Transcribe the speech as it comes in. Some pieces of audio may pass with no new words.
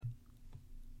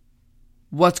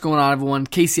What's going on, everyone?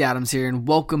 Casey Adams here, and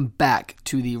welcome back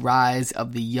to the Rise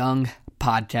of the Young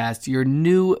podcast, your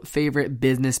new favorite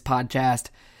business podcast.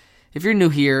 If you're new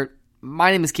here,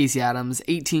 my name is Casey Adams,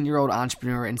 18-year-old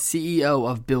entrepreneur and CEO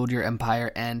of Build Your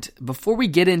Empire. And before we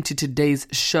get into today's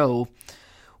show,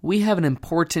 we have an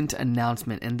important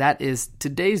announcement, and that is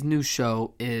today's new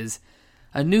show is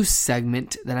a new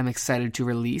segment that I'm excited to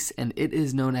release, and it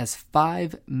is known as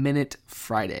 5 Minute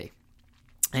Friday.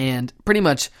 And pretty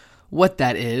much what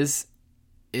that is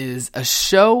a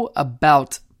show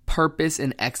about purpose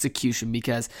and execution,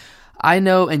 because I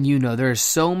know and you know there are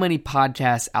so many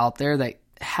podcasts out there that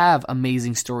have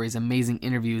amazing stories, amazing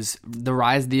interviews, the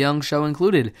Rise of the Young show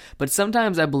included. But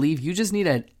sometimes I believe you just need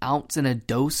an ounce and a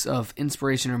dose of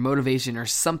inspiration or motivation or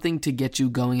something to get you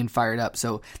going and fired up.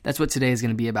 So that's what today is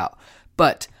going to be about.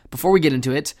 But before we get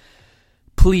into it,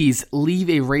 please leave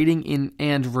a rating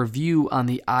and review on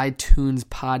the iTunes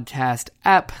podcast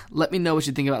app. Let me know what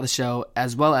you think about the show,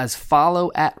 as well as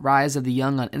follow at Rise of the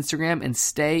Young on Instagram and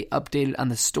stay updated on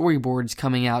the storyboards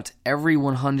coming out every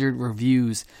 100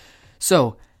 reviews.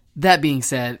 So, that being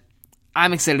said,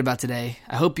 I'm excited about today.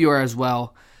 I hope you are as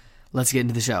well. Let's get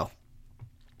into the show.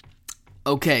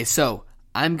 Okay, so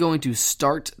I'm going to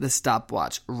start the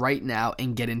stopwatch right now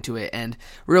and get into it. And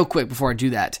real quick before I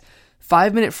do that,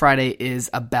 5 Minute Friday is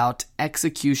about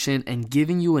execution and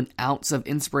giving you an ounce of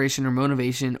inspiration or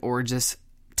motivation or just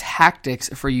tactics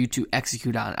for you to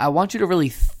execute on. I want you to really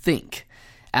think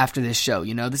after this show.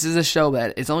 You know, this is a show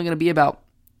that it's only going to be about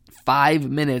 5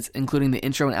 minutes, including the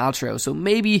intro and outro, so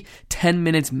maybe 10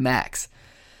 minutes max.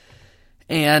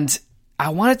 And I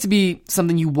want it to be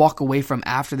something you walk away from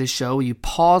after this show. You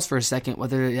pause for a second,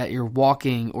 whether that you're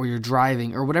walking or you're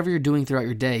driving or whatever you're doing throughout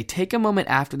your day. Take a moment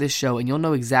after this show and you'll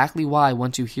know exactly why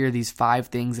once you hear these 5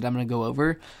 things that I'm going to go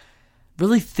over.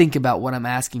 Really think about what I'm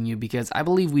asking you, because I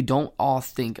believe we don't all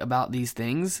think about these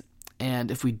things. And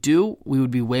if we do, we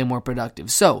would be way more productive.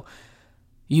 So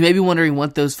you may be wondering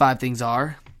what those 5 things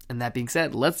are. And that being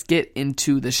said, let's get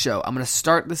into the show. I'm going to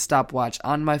start the stopwatch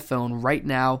on my phone right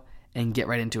now and get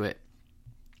right into it.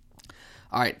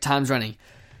 All right, time's running.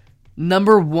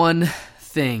 Number one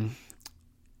thing,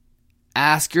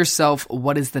 ask yourself,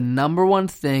 what is the number one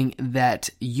thing that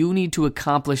you need to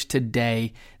accomplish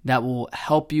today that will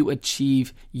help you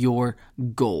achieve your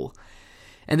goal?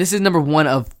 And this is number 1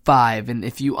 of 5. And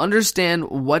if you understand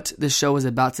what the show is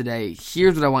about today,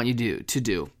 here's what I want you to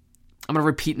do. I'm going to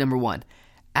repeat number 1.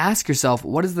 Ask yourself,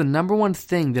 what is the number one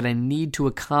thing that I need to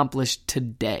accomplish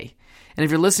today? And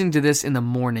if you're listening to this in the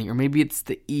morning, or maybe it's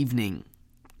the evening,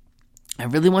 I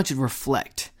really want you to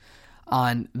reflect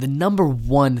on the number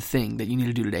 1 thing that you need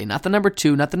to do today. Not the number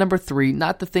 2, not the number 3,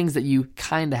 not the things that you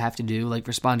kind of have to do, like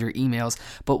respond to your emails,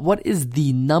 but what is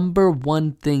the number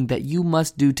 1 thing that you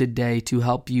must do today to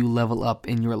help you level up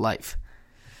in your life?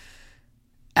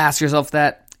 Ask yourself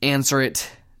that, answer it.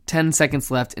 10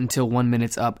 seconds left until 1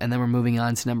 minute's up, and then we're moving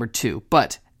on to number 2.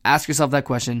 But ask yourself that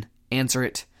question, answer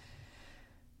it.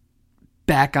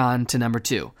 Back on to number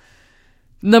 2.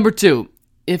 Number 2.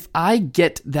 If I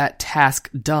get that task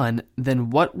done, then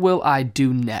what will I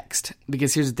do next?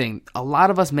 Because here's the thing, a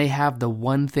lot of us may have the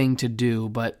one thing to do,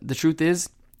 but the truth is,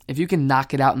 if you can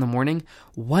knock it out in the morning,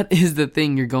 what is the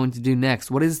thing you're going to do next?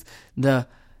 What is the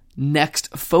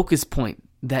next focus point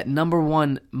that number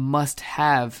 1 must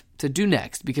have to do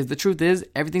next? Because the truth is,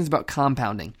 everything's about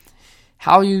compounding.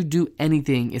 How you do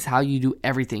anything is how you do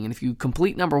everything. And if you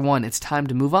complete number 1, it's time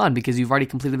to move on because you've already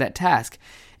completed that task.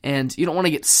 And you don't want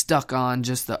to get stuck on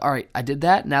just all right, I did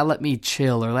that, now let me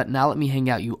chill, or now let me hang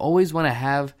out. You always want to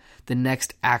have the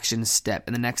next action step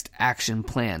and the next action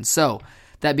plan. So,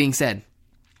 that being said,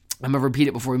 I'm going to repeat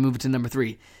it before we move to number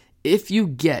 3. If you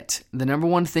get the number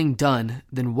 1 thing done,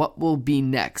 then what will be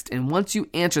next? And once you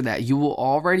answer that, you will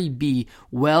already be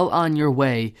well on your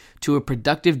way to a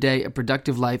productive day, a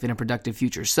productive life, and a productive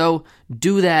future. So,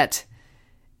 do that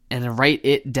and write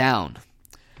it down.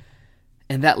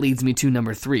 And that leads me to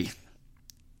number 3.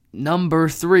 Number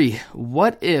 3,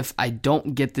 what if I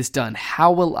don't get this done?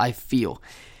 How will I feel?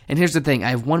 And here's the thing, I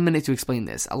have 1 minute to explain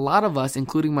this. A lot of us,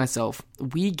 including myself,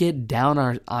 we get down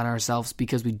on ourselves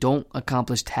because we don't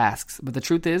accomplish tasks. But the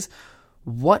truth is,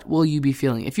 what will you be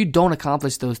feeling? If you don't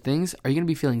accomplish those things, are you going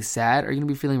to be feeling sad? Are you going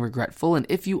to be feeling regretful? And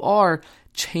if you are,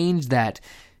 change that.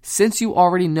 Since you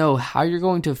already know how you're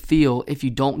going to feel if you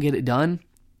don't get it done,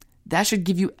 that should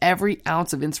give you every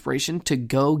ounce of inspiration to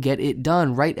go get it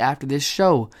done right after this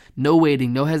show. No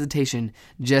waiting, no hesitation,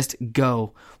 just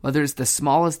go. Whether it's the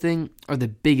smallest thing or the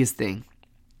biggest thing.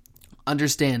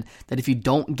 Understand that if you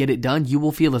don't get it done, you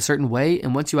will feel a certain way.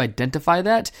 And once you identify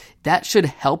that, that should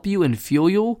help you and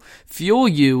fuel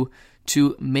you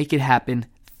to make it happen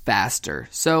faster.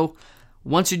 So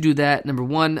once you do that, number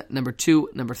 1, number 2,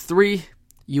 number 3,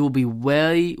 you will be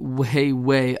way, way,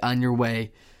 way on your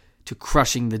way to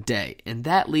crushing the day. And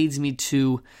that leads me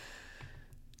to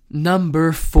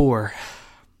number 4.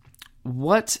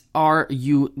 What are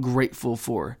you grateful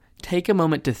for? Take a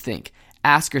moment to think.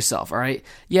 Ask yourself, all right?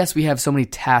 Yes, we have so many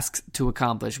tasks to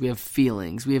accomplish. We have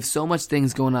feelings. We have so much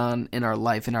things going on in our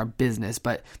life, in our business.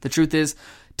 But the truth is,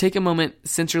 take a moment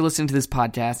since you're listening to this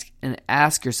podcast and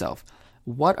ask yourself,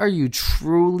 what are you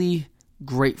truly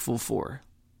grateful for?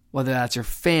 Whether that's your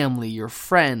family, your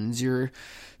friends, your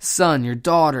son, your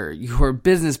daughter, your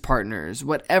business partners,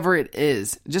 whatever it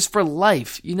is, just for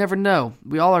life. You never know.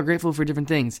 We all are grateful for different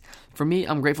things. For me,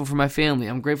 I'm grateful for my family.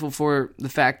 I'm grateful for the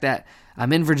fact that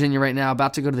I'm in Virginia right now,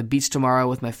 about to go to the beach tomorrow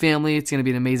with my family. It's going to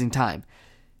be an amazing time.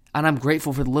 And I'm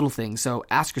grateful for the little things. So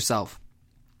ask yourself,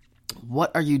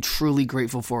 what are you truly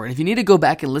grateful for? And if you need to go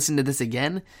back and listen to this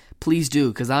again, please do,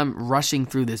 because I'm rushing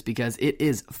through this because it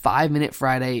is 5-Minute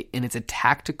Friday and it's a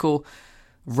tactical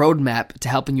roadmap to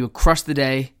helping you crush the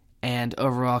day and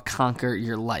overall conquer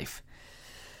your life.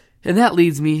 And that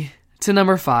leads me to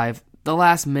number 5, the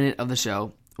last minute of the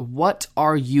show. What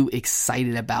are you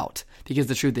excited about? Because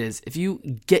the truth is, if you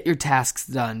get your tasks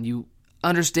done, you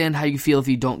understand how you feel if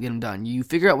you don't get them done, you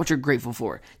figure out what you're grateful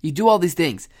for, you do all these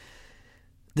things.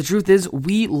 The truth is,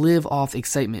 we live off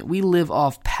excitement. We live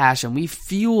off passion. We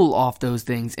fuel off those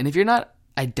things. And if you're not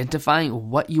identifying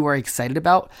what you are excited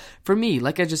about, for me,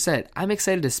 like I just said, I'm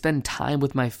excited to spend time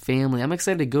with my family. I'm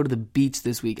excited to go to the beach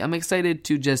this week. I'm excited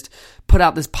to just put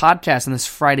out this podcast on this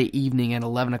Friday evening at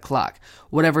 11 o'clock.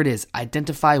 Whatever it is,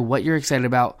 identify what you're excited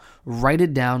about, write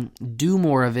it down, do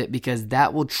more of it, because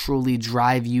that will truly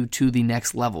drive you to the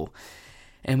next level.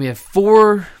 And we have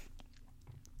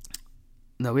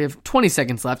 20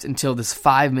 seconds left until this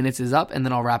 5 minutes is up, and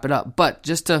then I'll wrap it up. But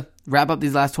just to wrap up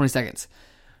these last 20 seconds,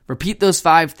 repeat those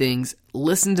 5 things,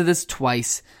 listen to this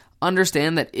twice,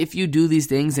 understand that if you do these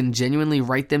things and genuinely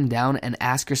write them down and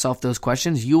ask yourself those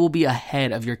questions, you will be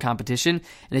ahead of your competition.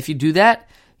 And if you do that,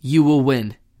 you will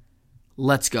win.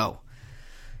 Let's go.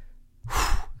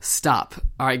 Stop.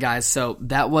 All right, guys. So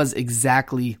that was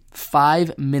exactly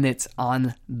 5 minutes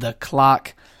on the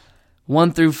clock,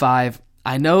 1 through 5.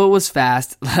 I know it was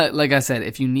fast. Like I said,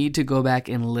 if you need to go back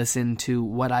and listen to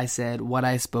what I said, what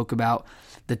I spoke about,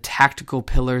 the tactical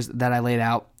pillars that I laid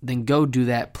out, then go do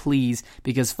that, please,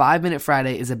 because 5-Minute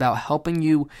Friday is about helping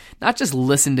you not just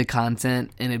listen to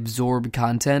content and absorb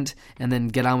content and then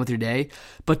get on with your day,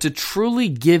 but to truly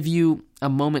give you a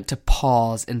moment to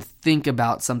pause and think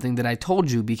about something that I told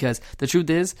you, because the truth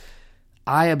is,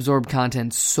 I absorb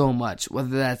content so much,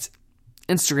 whether that's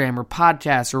Instagram or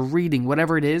podcasts or reading,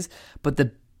 whatever it is. But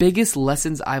the biggest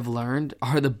lessons I've learned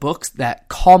are the books that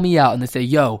call me out and they say,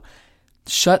 yo,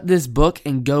 shut this book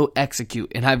and go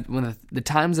execute. And one of the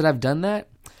times that I've done that,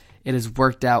 it has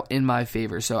worked out in my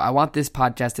favor. So I want this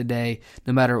podcast today,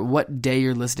 no matter what day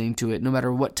you're listening to it, no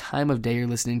matter what time of day you're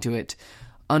listening to it,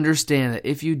 understand that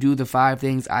if you do the 5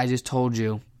 things I just told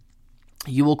you,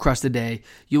 you will crush the day,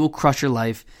 you will crush your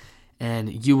life,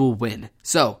 and you will win.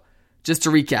 So just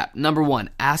to recap, number 1,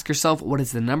 ask yourself what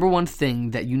is the number 1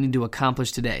 thing that you need to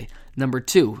accomplish today. Number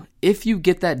 2, if you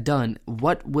get that done,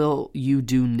 what will you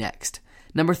do next?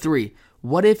 Number 3,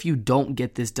 what if you don't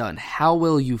get this done? How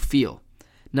will you feel?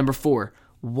 Number 4,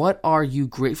 what are you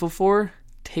grateful for?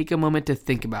 Take a moment to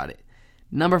think about it.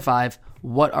 Number 5,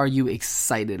 what are you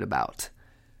excited about?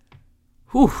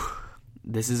 Whew,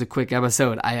 this is a quick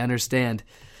episode, I understand.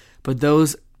 But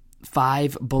those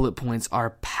 5 bullet points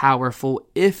are powerful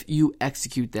if you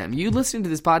execute them. You listening to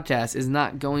this podcast is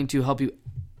not going to help you,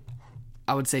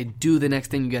 I would say, do the next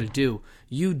thing you got to do.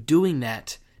 You doing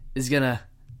that is going to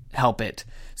help it.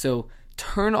 So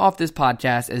turn off this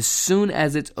podcast as soon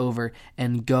as it's over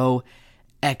and go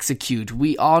execute.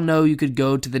 We all know you could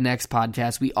go to the next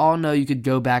podcast. We all know you could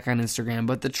go back on Instagram.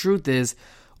 But the truth is,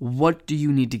 what do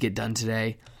you need to get done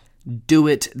today? Do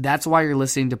it. That's why you're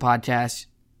listening to podcasts.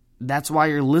 That's why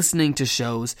you're listening to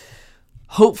shows.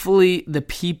 Hopefully the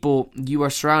people you are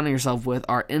surrounding yourself with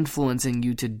are influencing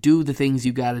you to do the things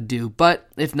you got to do. But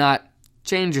if not,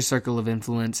 change your circle of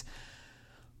influence.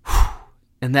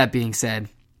 And that being said,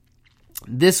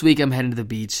 this week I'm heading to the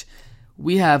beach.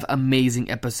 We have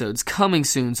amazing episodes coming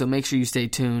soon, so make sure you stay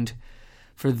tuned.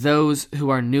 For those who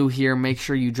are new here, make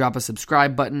sure you drop a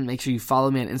subscribe button. Make sure you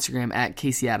follow me on Instagram at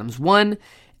CaseyAdams1.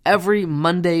 Every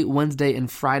Monday, Wednesday,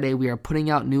 and Friday, we are putting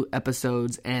out new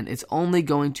episodes, and it's only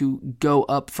going to go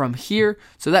up from here.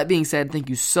 So that being said, thank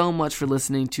you so much for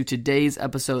listening to today's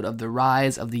episode of the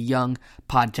Rise of the Young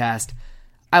podcast.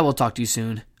 I will talk to you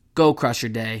soon. Go crush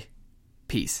your day.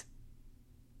 Peace.